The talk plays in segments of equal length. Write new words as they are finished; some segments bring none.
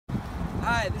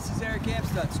Hi, this is Eric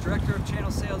Amstutz, Director of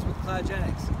Channel Sales with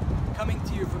CloudGenix, coming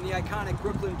to you from the iconic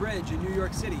Brooklyn Bridge in New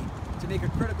York City to make a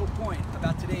critical point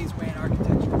about today's WAN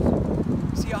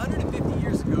architectures. See, 150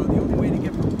 years ago, the only way to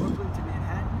get from Brooklyn to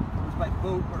Manhattan was by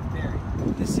boat or ferry.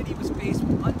 The city was faced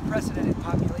with unprecedented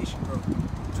population growth,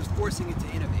 which was forcing it to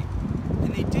innovate.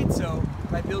 And they did so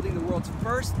by building the world's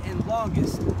first and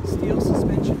longest steel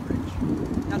suspension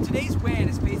bridge. Now, today's WAN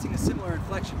is facing a similar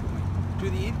inflection point due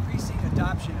to the increasing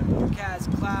adoption of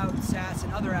UCaaS, cloud, SaaS,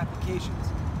 and other applications,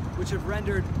 which have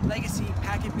rendered legacy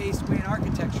packet-based WAN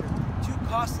architecture too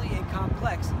costly and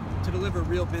complex to deliver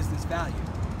real business value.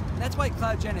 And that's why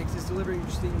CloudGenix is delivering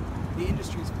the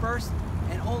industry's first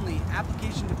and only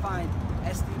application-defined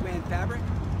SD-WAN fabric,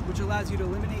 which allows you to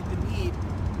eliminate the need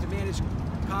to manage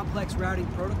complex routing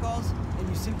protocols, and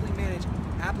you simply manage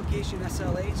application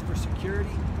SLAs for security,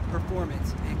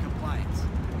 performance, and compliance.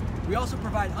 We also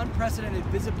provide unprecedented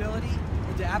visibility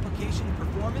into application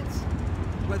performance,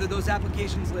 whether those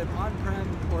applications live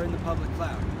on-prem or in the public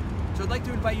cloud. So I'd like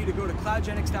to invite you to go to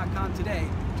CloudGenix.com today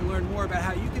to learn more about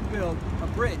how you can build a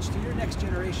bridge to your next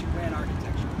generation WAN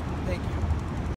architecture. Thank you.